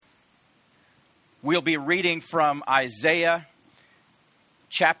We'll be reading from Isaiah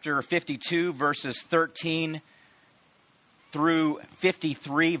chapter 52, verses 13 through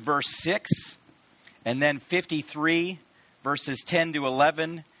 53, verse 6, and then 53, verses 10 to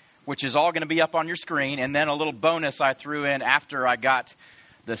 11, which is all going to be up on your screen, and then a little bonus I threw in after I got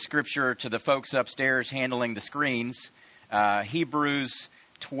the scripture to the folks upstairs handling the screens, Hebrews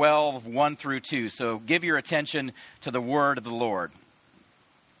 12, 1 through 2. So give your attention to the word of the Lord.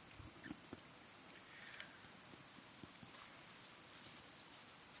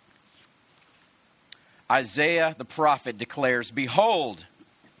 Isaiah the prophet declares, "Behold,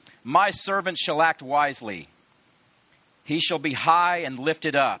 my servant shall act wisely. He shall be high and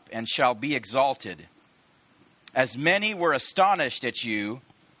lifted up, and shall be exalted. As many were astonished at you,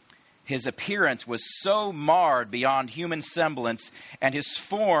 his appearance was so marred beyond human semblance, and his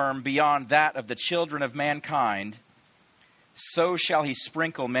form beyond that of the children of mankind. So shall he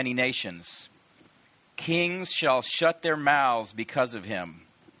sprinkle many nations. Kings shall shut their mouths because of him.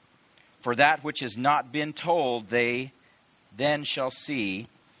 For that which has not been told they then shall see,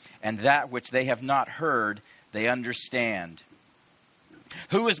 and that which they have not heard they understand.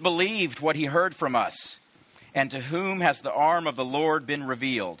 Who has believed what he heard from us? And to whom has the arm of the Lord been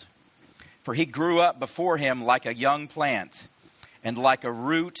revealed? For he grew up before him like a young plant, and like a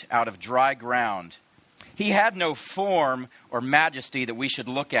root out of dry ground. He had no form or majesty that we should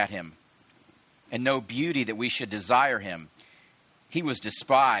look at him, and no beauty that we should desire him. He was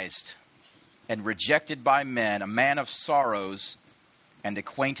despised and rejected by men, a man of sorrows and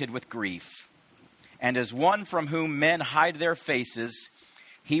acquainted with grief. And as one from whom men hide their faces,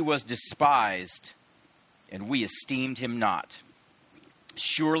 he was despised, and we esteemed him not.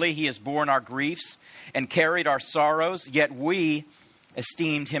 Surely he has borne our griefs and carried our sorrows, yet we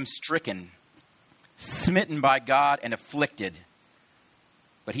esteemed him stricken, smitten by God, and afflicted.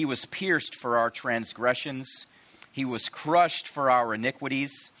 But he was pierced for our transgressions, he was crushed for our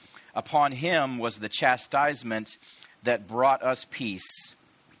iniquities. Upon him was the chastisement that brought us peace,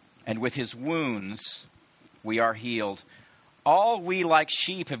 and with his wounds we are healed. All we like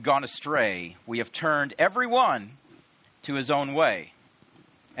sheep have gone astray. We have turned every one to his own way,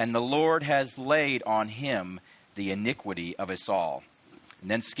 and the Lord has laid on him the iniquity of us all." And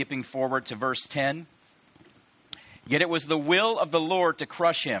then skipping forward to verse 10, "Yet it was the will of the Lord to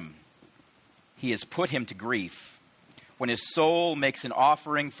crush him. He has put him to grief. When his soul makes an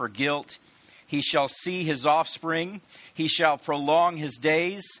offering for guilt, he shall see his offspring. He shall prolong his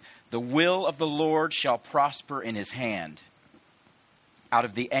days. The will of the Lord shall prosper in his hand. Out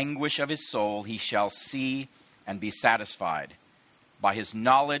of the anguish of his soul he shall see and be satisfied. By his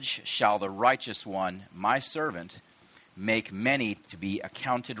knowledge shall the righteous one, my servant, make many to be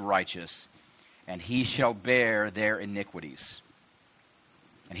accounted righteous, and he shall bear their iniquities."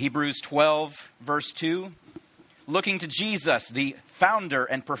 In Hebrews 12, verse 2, looking to Jesus, the founder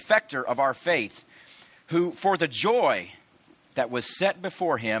and perfecter of our faith, who for the joy that was set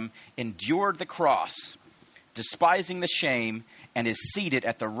before him endured the cross, despising the shame, and is seated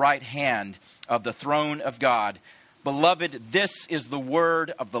at the right hand of the throne of God. Beloved, this is the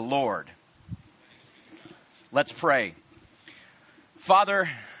word of the Lord. Let's pray. Father,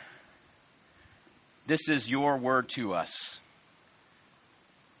 this is your word to us.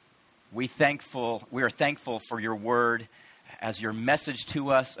 We are thankful for your word as your message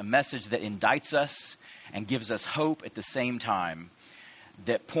to us, a message that indicts us and gives us hope at the same time,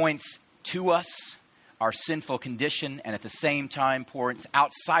 that points to us, our sinful condition, and at the same time points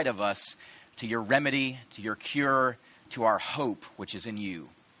outside of us to your remedy, to your cure, to our hope, which is in you.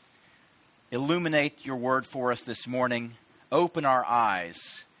 Illuminate your word for us this morning. Open our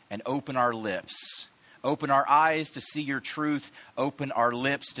eyes and open our lips. Open our eyes to see your truth. Open our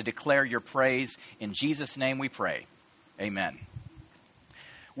lips to declare your praise. In Jesus' name we pray. Amen.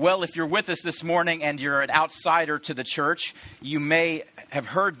 Well, if you're with us this morning and you're an outsider to the church, you may have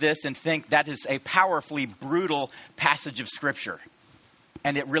heard this and think that is a powerfully brutal passage of Scripture.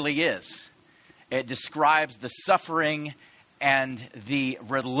 And it really is. It describes the suffering and the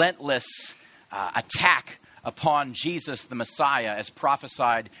relentless attack upon Jesus the Messiah as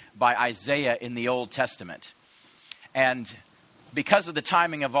prophesied by Isaiah in the Old Testament. And because of the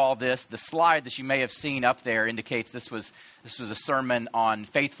timing of all this, the slide that you may have seen up there indicates this was a sermon on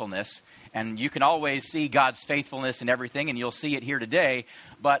faithfulness. And you can always see God's faithfulness in everything, and you'll see it here today.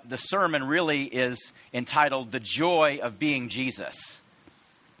 But the sermon really is entitled "The Joy of Being Jesus."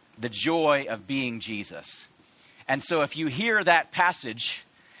 The joy of being Jesus. And so if you hear that passage,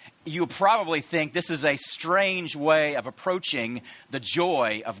 you'll probably think this is a strange way of approaching the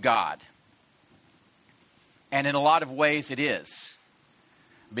joy of God. And in a lot of ways it is.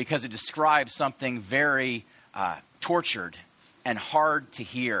 because it describes something very tortured and hard to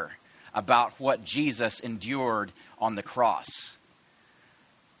hear about what Jesus endured on the cross.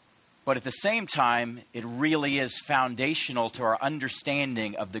 But at the same time, it really is foundational to our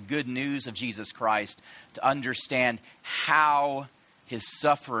understanding of the good news of Jesus Christ, to understand how his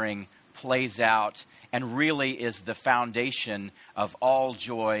suffering plays out and really is the foundation of all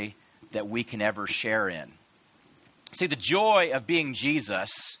joy that we can ever share in. See, the joy of being Jesus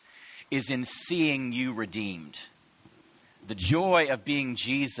is in seeing you redeemed. The joy of being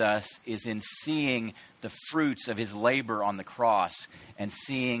Jesus is in seeing the fruits of his labor on the cross and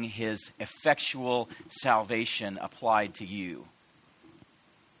seeing his effectual salvation applied to you.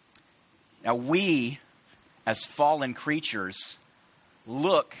 Now we, as fallen creatures,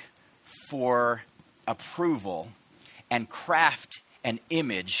 look for approval and craft an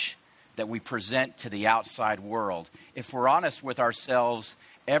image that we present to the outside world. If we're honest with ourselves,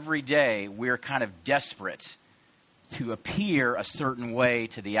 every day we're kind of desperate to appear a certain way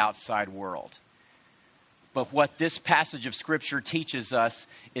to the outside world. But what this passage of Scripture teaches us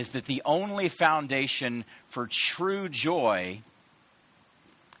is that the only foundation for true joy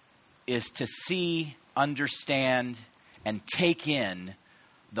is to see, understand, and take in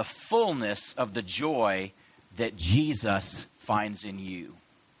the fullness of the joy that Jesus finds in you.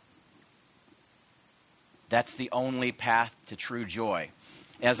 That's the only path to true joy.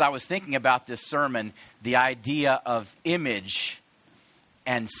 As I was thinking about this sermon, the idea of image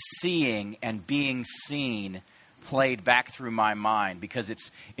and seeing and being seen played back through my mind, because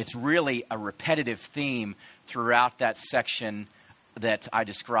it's really a repetitive theme throughout that section that I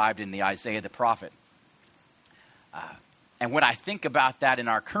described in the Isaiah the prophet. And when I think about that in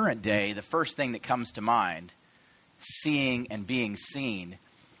our current day, the first thing that comes to mind, seeing and being seen,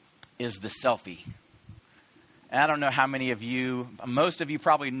 is the selfie. And I don't know how many of you, most of you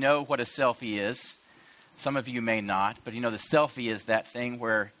probably know what a selfie is. Some of you may not, but the selfie is that thing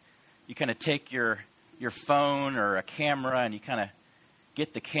where you kind of take your phone or a camera and you kind of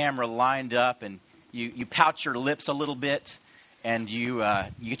get the camera lined up and you pout your lips a little bit and you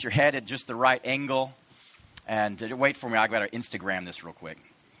get your head at just the right angle. And wait for me, I've got to Instagram this real quick.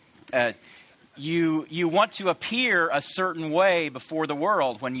 You want to appear a certain way before the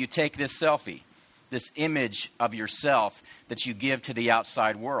world when you take this selfie, this image of yourself that you give to the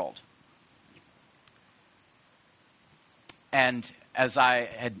outside world. And as I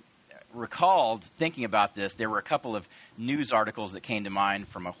had recalled thinking about this, there were a couple of news articles that came to mind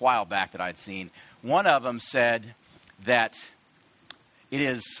from a while back that I'd seen. One of them said that it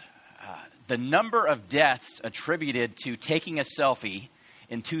is the number of deaths attributed to taking a selfie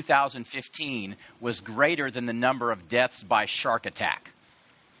in 2015 was greater than the number of deaths by shark attack.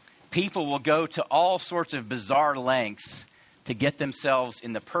 People will go to all sorts of bizarre lengths to get themselves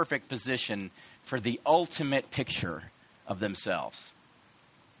in the perfect position for the ultimate picture of themselves.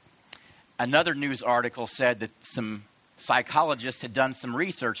 Another news article said that some psychologists had done some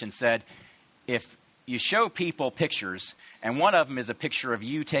research and said, if you show people pictures, and one of them is a picture of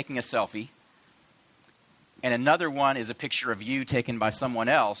you taking a selfie, and another one is a picture of you taken by someone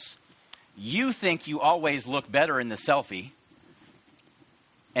else, you think you always look better in the selfie,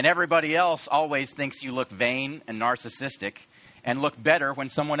 and everybody else always thinks you look vain and narcissistic and look better when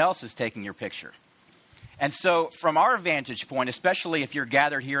someone else is taking your picture. And so from our vantage point, especially if you're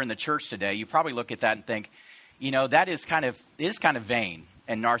gathered here in the church today, you probably look at that and think, that is kind of vain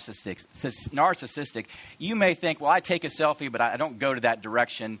and narcissistic. You may think, well, I take a selfie, but I don't go to that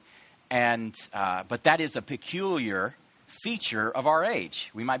direction. And but that is a peculiar feature of our age.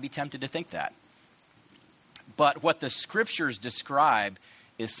 We might be tempted to think that. But what the Scriptures describe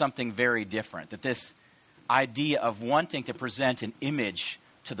is something very different. That this idea of wanting to present an image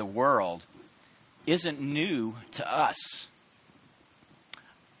to the world isn't new to us.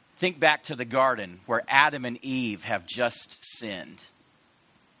 Think back to the garden where Adam and Eve have just sinned.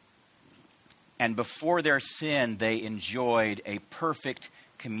 And before their sin, they enjoyed a perfect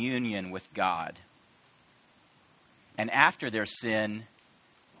communion with God. And after their sin,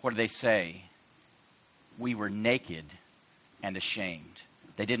 what do they say? We were naked and ashamed.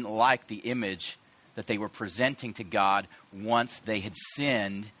 They didn't like the image that they were presenting to God once they had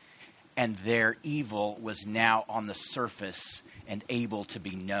sinned, and their evil was now on the surface and able to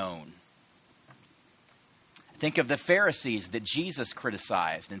be known. Think of the Pharisees that Jesus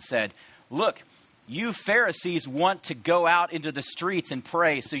criticized and said, look, you Pharisees want to go out into the streets and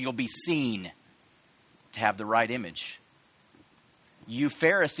pray so you'll be seen to have the right image. You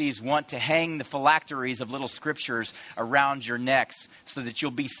Pharisees want to hang the phylacteries of little scriptures around your necks so that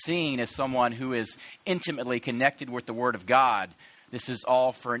you'll be seen as someone who is intimately connected with the Word of God, This is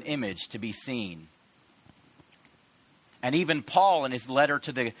all for an image to be seen. And even Paul, in his letter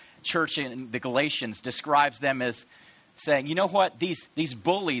to the church in the Galatians, describes them as saying, you know what, these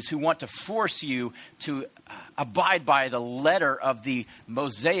bullies who want to force you to abide by the letter of the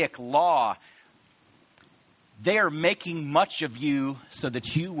Mosaic law, they are making much of you so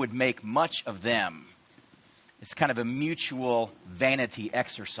that you would make much of them. It's kind of a mutual vanity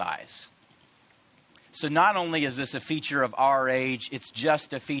exercise. So not only is this a feature of our age, it's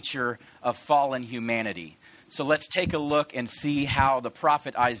just a feature of fallen humanity. So let's take a look and see how the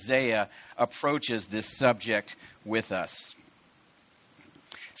prophet Isaiah approaches this subject with us.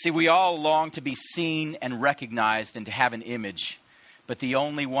 See, we all long to be seen and recognized and to have an image, but the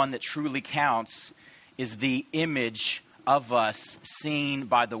only one that truly counts is the image of us seen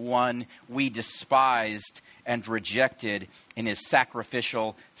by the one we despised and rejected in his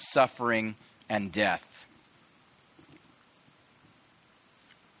sacrificial suffering and death.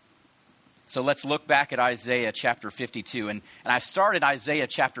 So let's look back at Isaiah chapter 52. And I started Isaiah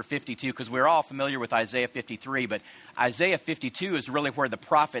chapter 52 because we're all familiar with Isaiah 53. But Isaiah 52 is really where the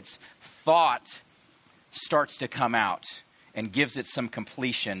prophet's thought starts to come out and gives it some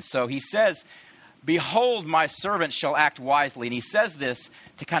completion. So he says, "Behold, my servant shall act wisely." And he says this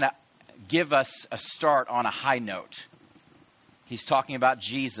to kind of give us a start on a high note. He's talking about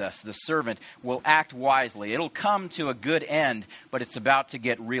Jesus, the servant, will act wisely. It'll come to a good end, but it's about to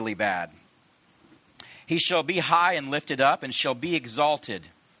get really bad. "He shall be high and lifted up and shall be exalted."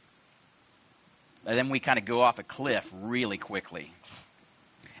 And then we kind of go off a cliff really quickly.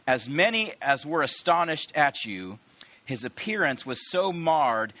 "As many as were astonished at you, his appearance was so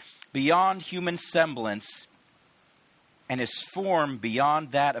marred beyond human semblance, and his form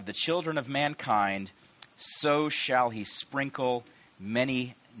beyond that of the children of mankind, so shall he sprinkle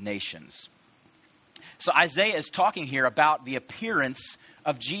many nations." So Isaiah is talking here about the appearance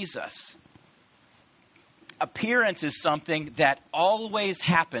of Jesus. Appearance is something that always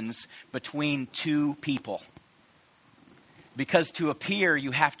happens between two people. Because to appear,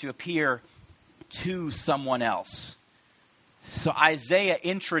 you have to appear to someone else. So Isaiah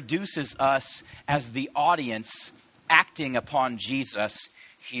introduces us as the audience acting upon Jesus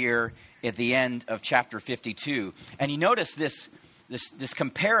here at the end of chapter 52. And you notice this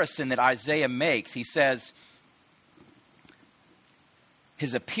comparison that Isaiah makes. He says,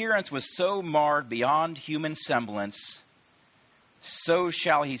 his appearance was so marred beyond human semblance, so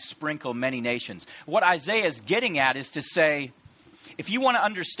shall he sprinkle many nations. What Isaiah is getting at is to say, if you want to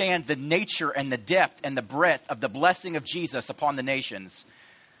understand the nature and the depth and the breadth of the blessing of Jesus upon the nations,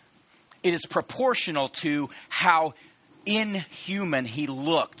 it is proportional to how inhuman he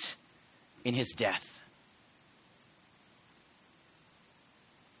looked in his death.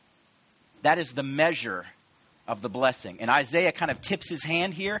 That is the measure of the blessing. And Isaiah kind of tips his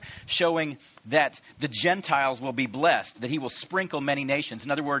hand here, showing that the Gentiles will be blessed, that he will sprinkle many nations.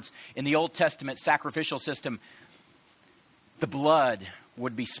 In other words, in the Old Testament sacrificial system, the blood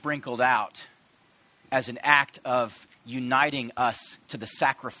would be sprinkled out as an act of uniting us to the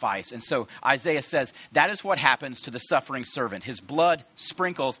sacrifice. And so Isaiah says that is what happens to the suffering servant. His blood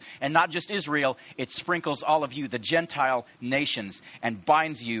sprinkles, and not just Israel, it sprinkles all of you, the Gentile nations, and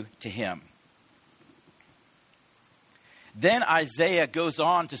binds you to him. Then Isaiah goes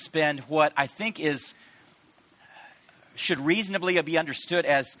on to spend what I think should reasonably be understood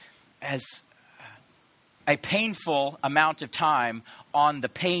as a painful amount of time on the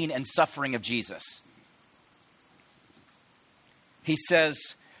pain and suffering of Jesus. He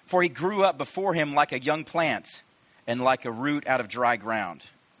says, "For he grew up before him like a young plant and like a root out of dry ground."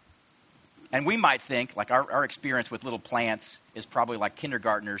 And we might think, like our experience with little plants is probably like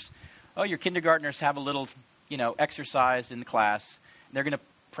kindergartners. Oh, your kindergartners have a little exercise in the class. They're going to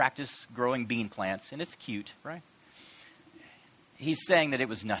practice growing bean plants, and it's cute, right? He's saying that it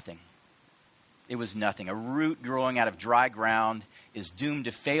was nothing. It was nothing. A root growing out of dry ground is doomed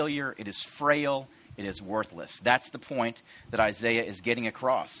to failure. It is frail. It is worthless. That's the point that Isaiah is getting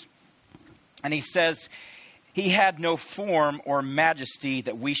across. And he says, he had no form or majesty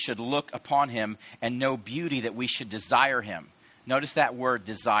that we should look upon him, and no beauty that we should desire him. Notice that word,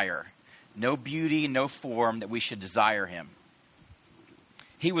 desire. No beauty, no form that we should desire him.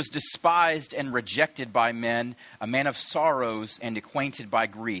 He was despised and rejected by men, a man of sorrows and acquainted by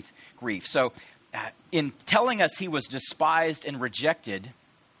grief. So in telling us he was despised and rejected,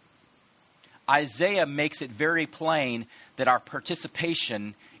 Isaiah makes it very plain that our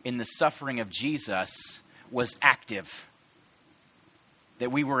participation in the suffering of Jesus was active,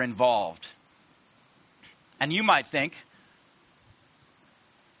 that we were involved. And you might think,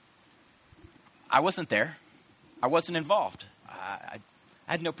 I wasn't there. I wasn't involved. I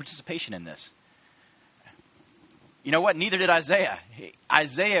had no participation in this. You know what? Neither did Isaiah.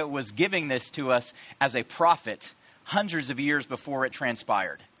 Isaiah was giving this to us as a prophet hundreds of years before it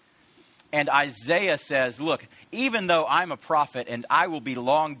transpired. And Isaiah says, look, even though I'm a prophet and I will be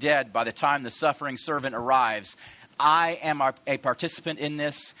long dead by the time the suffering servant arrives, I am a participant in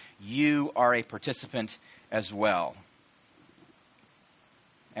this. You are a participant as well.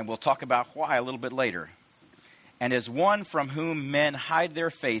 And we'll talk about why a little bit later. And as one from whom men hide their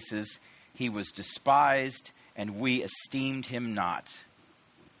faces, he was despised, and we esteemed him not.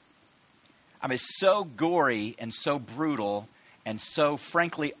 I mean, so gory and so brutal and so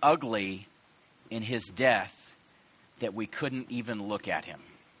frankly ugly in his death that we couldn't even look at him.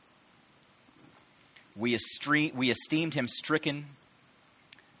 We esteemed him stricken,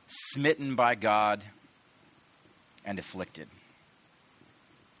 smitten by God, and afflicted.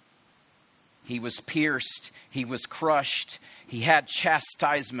 He was pierced, he was crushed, he had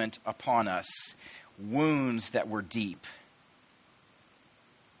chastisement upon us, wounds that were deep,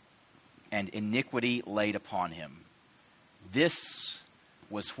 and iniquity laid upon him. This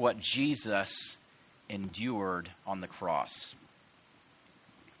was what Jesus endured on the cross.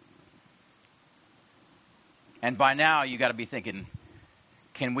 And by now, you got to be thinking,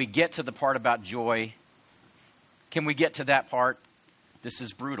 can we get to the part about joy? Can we get to that part? This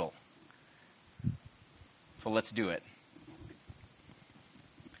is brutal. So let's do it.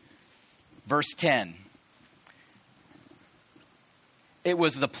 Verse 10. It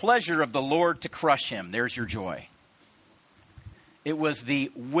was the pleasure of the Lord to crush him. There's your joy. It was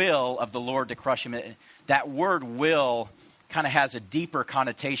the will of the Lord to crush him. That word will kind of has a deeper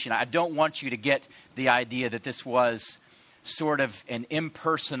connotation. I don't want you to get the idea that this was sort of an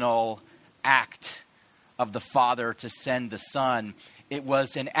impersonal act of the Father to send the Son. It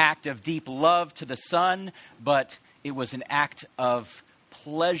was an act of deep love to the Son, but it was an act of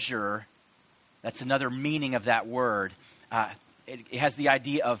pleasure. That's another meaning of that word. It has the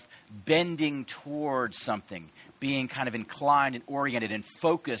idea of bending towards something, being kind of inclined and oriented and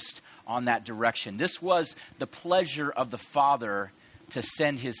focused on that direction. This was the pleasure of the Father to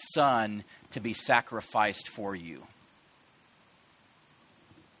send his Son to be sacrificed for you.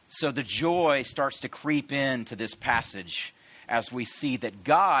 So the joy starts to creep into this passage as we see that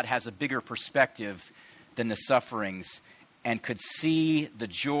God has a bigger perspective than the sufferings and could see the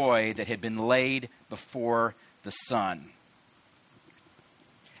joy that had been laid before the Son.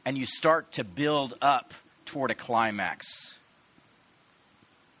 And you start to build up toward a climax.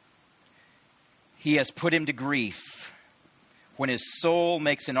 He has put him to grief. When his soul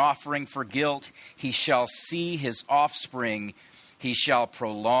makes an offering for guilt, he shall see his offspring. He shall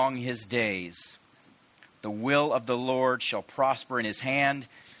prolong his days. The will of the Lord shall prosper in his hand.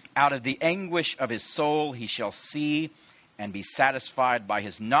 Out of the anguish of his soul he shall see and be satisfied. By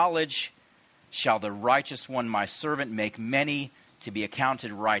his knowledge shall the righteous one, my servant, make many to be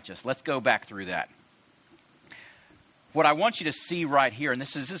accounted righteous. Let's go back through that. What I want you to see right here, and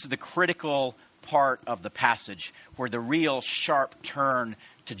this is the critical part of the passage where the real sharp turn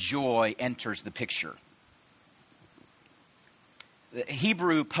to joy enters the picture. The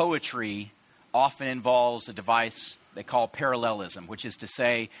Hebrew poetry often involves a device they call parallelism, which is to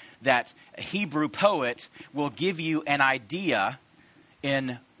say that a Hebrew poet will give you an idea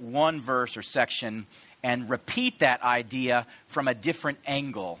in one verse or section and repeat that idea from a different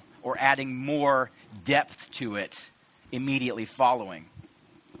angle or adding more depth to it immediately following.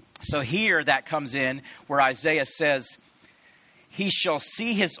 So here that comes in where Isaiah says, he shall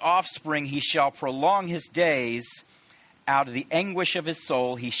see his offspring, he shall prolong his days. Out of the anguish of his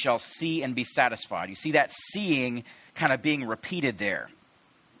soul, he shall see and be satisfied. You see that seeing kind of being repeated there.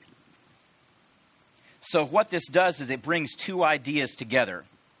 So what this does is it brings two ideas together.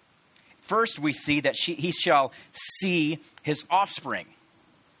 First, we see that he shall see his offspring.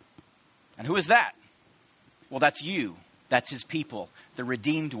 And who is that? Well, that's you. That's his people, the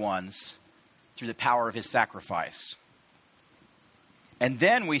redeemed ones, through the power of his sacrifice. And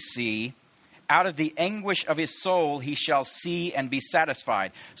then we see, out of the anguish of his soul, he shall see and be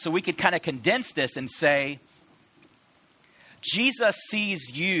satisfied. So we could kind of condense this and say, Jesus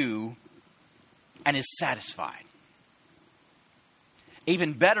sees you and is satisfied.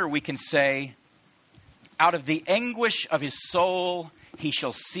 Even better, we can say, out of the anguish of his soul, he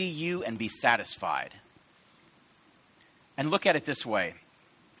shall see you and be satisfied. And look at it this way.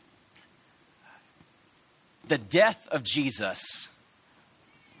 The death of Jesus,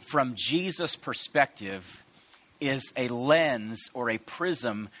 from Jesus' perspective, is a lens or a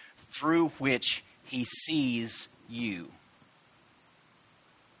prism through which he sees you.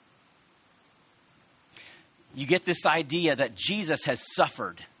 you get this idea that Jesus has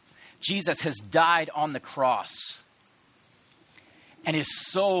suffered. Jesus has died on the cross. And his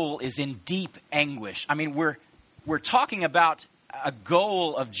soul is in deep anguish. I mean, we're talking about a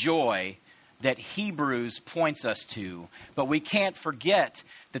goal of joy that Hebrews points us to. But we can't forget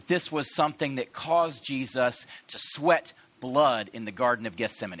that this was something that caused Jesus to sweat blood in the Garden of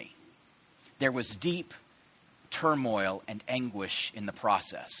Gethsemane. There was deep turmoil and anguish in the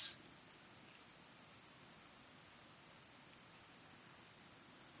process.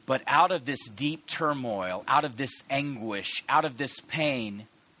 But out of this deep turmoil, out of this anguish, out of this pain,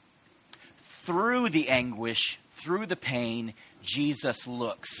 through the anguish, through the pain, Jesus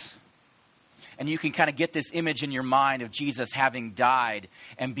looks. And you can kind of get this image in your mind of Jesus having died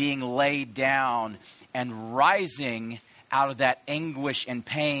and being laid down and rising out of that anguish and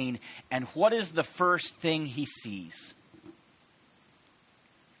pain. And what is the first thing he sees?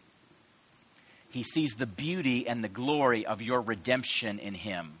 He sees the beauty and the glory of your redemption in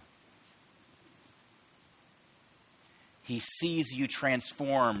him. He sees you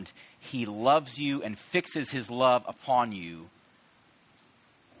transformed. He loves you and fixes his love upon you.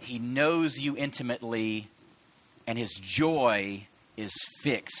 He knows you intimately, and his joy is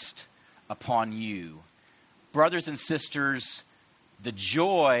fixed upon you. Brothers and sisters, the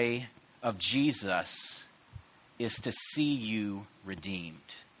joy of Jesus is to see you redeemed.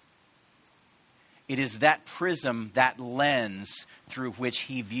 It is that prism, that lens through which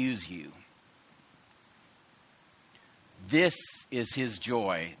he views you. This is his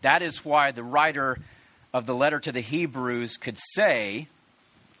joy. That is why the writer of the letter to the Hebrews could say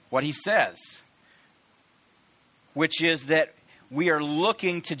what he says, which is that we are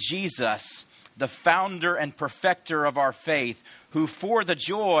looking to Jesus, the founder and perfecter of our faith, who for the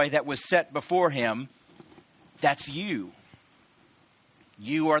joy that was set before him, that's you.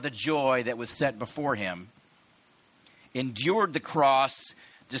 You are the joy that was set before him, endured the cross,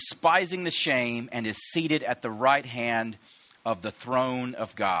 despising the shame, and is seated at the right hand of the throne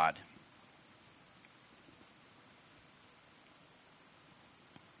of God.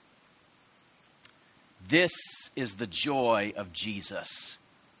 This is the joy of Jesus,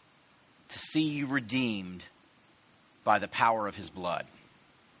 to see you redeemed by the power of his blood.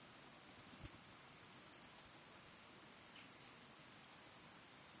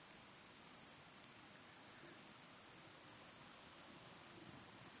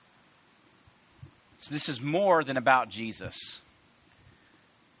 So this is more than about Jesus.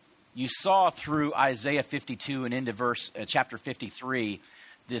 You saw through Isaiah 52 and into chapter 53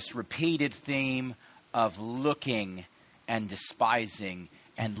 this repeated theme of looking and despising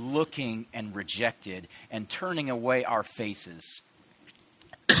and looking and rejected and turning away our faces.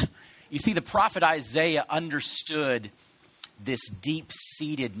 You see, the prophet Isaiah understood this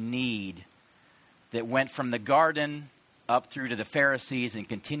deep-seated need that went from the garden up through to the Pharisees and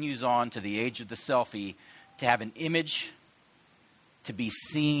continues on to the age of the selfie, to have an image, to be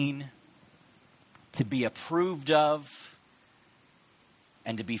seen, to be approved of,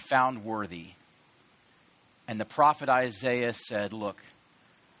 and to be found worthy. And the prophet Isaiah said, look,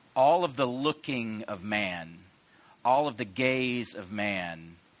 all of the looking of man, all of the gaze of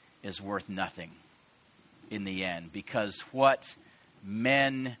man is worth nothing in the end, because what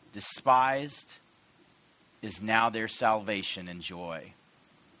men despised is now their salvation and joy.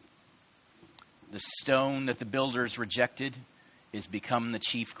 The stone that the builders rejected is become the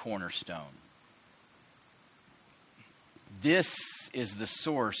chief cornerstone. This is the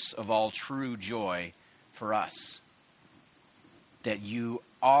source of all true joy for us, that you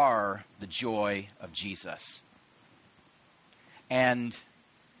are the joy of Jesus. And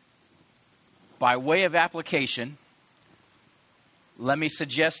by way of application, let me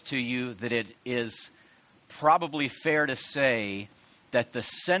suggest to you that it is probably fair to say that the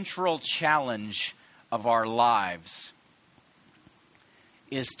central challenge of our lives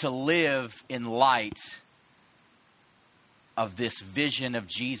is to live in light of this vision of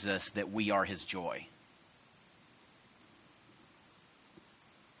Jesus that we are his joy.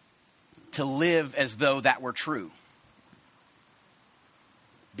 To live as though that were true.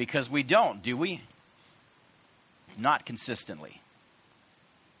 Because we don't, do we? Not consistently.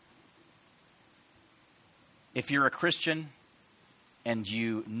 If you're a Christian and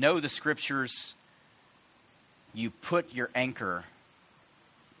you know the scriptures, you put your anchor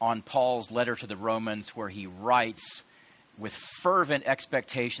on Paul's letter to the Romans, where he writes with fervent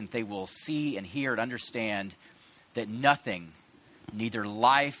expectation they will see and hear and understand that nothing, neither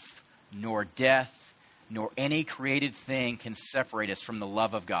life nor death nor any created thing, can separate us from the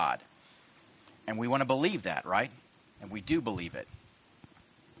love of God. And we want to believe that, right? And we do believe it.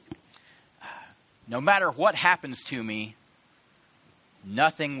 no matter what happens to me,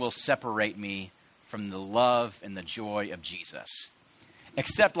 nothing will separate me from the love and the joy of Jesus.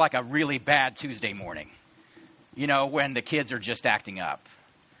 Except like a really bad Tuesday morning, when the kids are just acting up.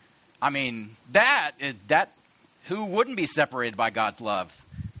 I mean, who wouldn't be separated by God's love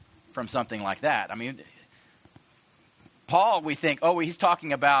from something like that? I mean, Paul, we think, he's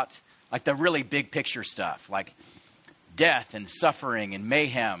talking about like the really big picture stuff, like death and suffering and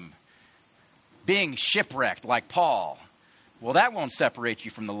mayhem, being shipwrecked like Paul. Well, that won't separate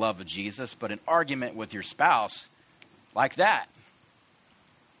you from the love of Jesus, but an argument with your spouse like that.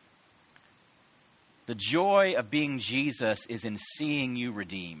 The joy of being Jesus is in seeing you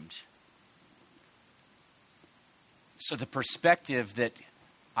redeemed. So the perspective that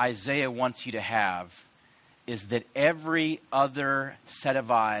Isaiah wants you to have is that every other set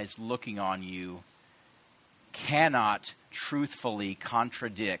of eyes looking on you cannot truthfully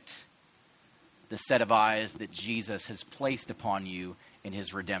contradict the set of eyes that Jesus has placed upon you in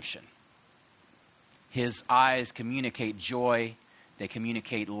his redemption. His eyes communicate joy, they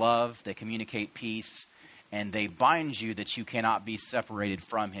communicate love, they communicate peace, and they bind you that you cannot be separated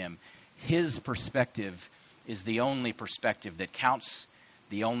from him. His perspective is the only perspective that counts,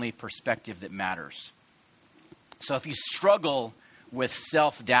 the only perspective that matters. So if you struggle with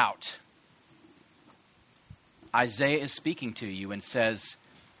self-doubt, Isaiah is speaking to you and says,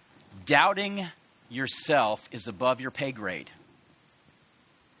 doubting yourself is above your pay grade.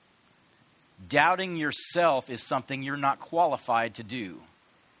 Doubting yourself is something you're not qualified to do.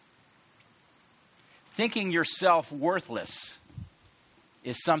 Thinking yourself worthless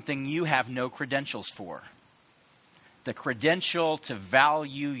is something you have no credentials for. The credential to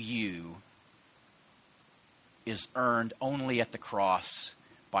value you is earned only at the cross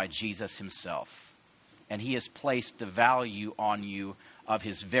by Jesus himself. And he has placed the value on you of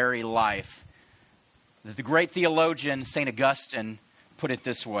his very life. The great theologian, St. Augustine, put it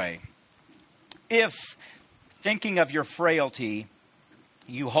this way. If, thinking of your frailty,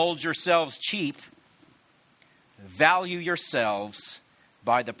 you hold yourselves cheap, value yourselves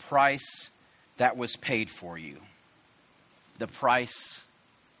by the price that was paid for you. The price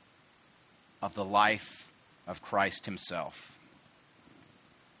of the life of Christ himself.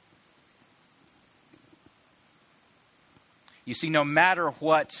 You see, no matter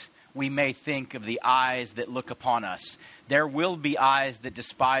what we may think of the eyes that look upon us, there will be eyes that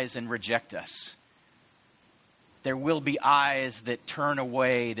despise and reject us. There will be eyes that turn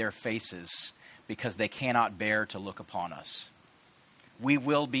away their faces because they cannot bear to look upon us. We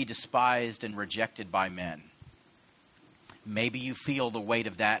will be despised and rejected by men. Maybe you feel the weight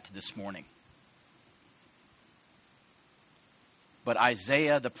of that this morning. But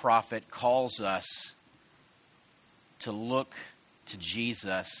Isaiah the prophet calls us to look to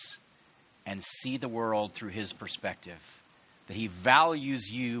Jesus and see the world through his perspective. That he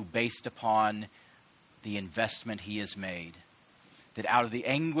values you based upon the investment he has made. That out of the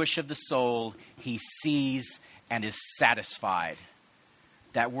anguish of the soul, he sees and is satisfied.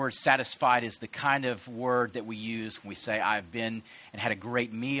 That word satisfied is the kind of word that we use when we say, I've been and had a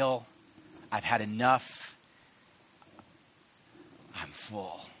great meal. I've had enough. I'm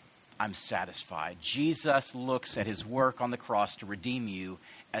full. I'm satisfied. Jesus looks at his work on the cross to redeem you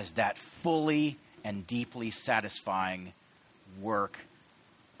as that fully and deeply satisfying work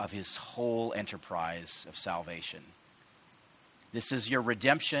of his whole enterprise of salvation. This is your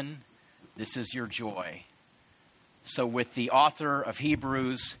redemption. This is your joy. So with the author of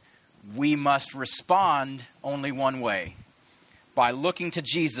Hebrews, we must respond only one way. By looking to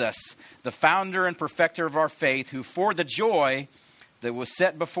Jesus, the founder and perfecter of our faith, who for the joy that was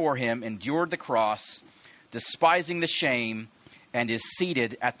set before him endured the cross, despising the shame, and is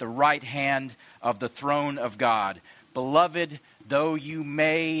seated at the right hand of the throne of God. Beloved, though you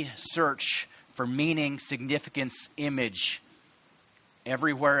may search for meaning, significance, image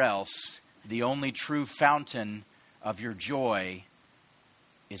everywhere else, the only true fountain of your joy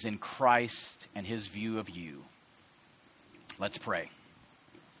is in Christ and his view of you. Let's pray.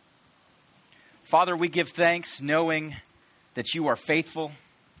 Father, we give thanks knowing that you are faithful,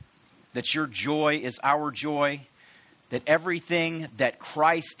 that your joy is our joy, that everything that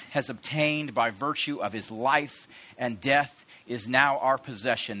Christ has obtained by virtue of his life and death is now our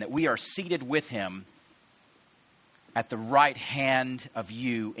possession, that we are seated with him at the right hand of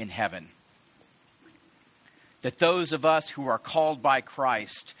you in heaven. That those of us who are called by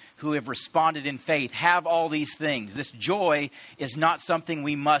Christ, who have responded in faith, have all these things. This joy is not something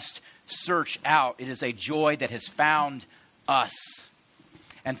we must search out. It is a joy that has found us.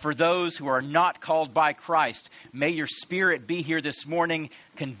 And for those who are not called by Christ, may your Spirit be here this morning,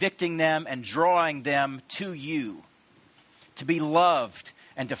 convicting them and drawing them to you, to be loved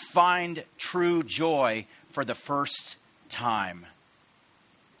and to find true joy for the first time.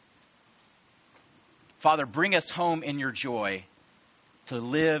 Father, bring us home in your joy to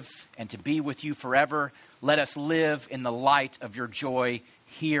live and to be with you forever. Let us live in the light of your joy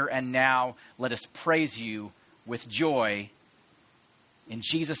here and now. Let us praise you with joy. In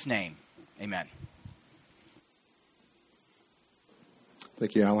Jesus' name, amen.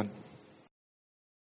 Thank you, Alan.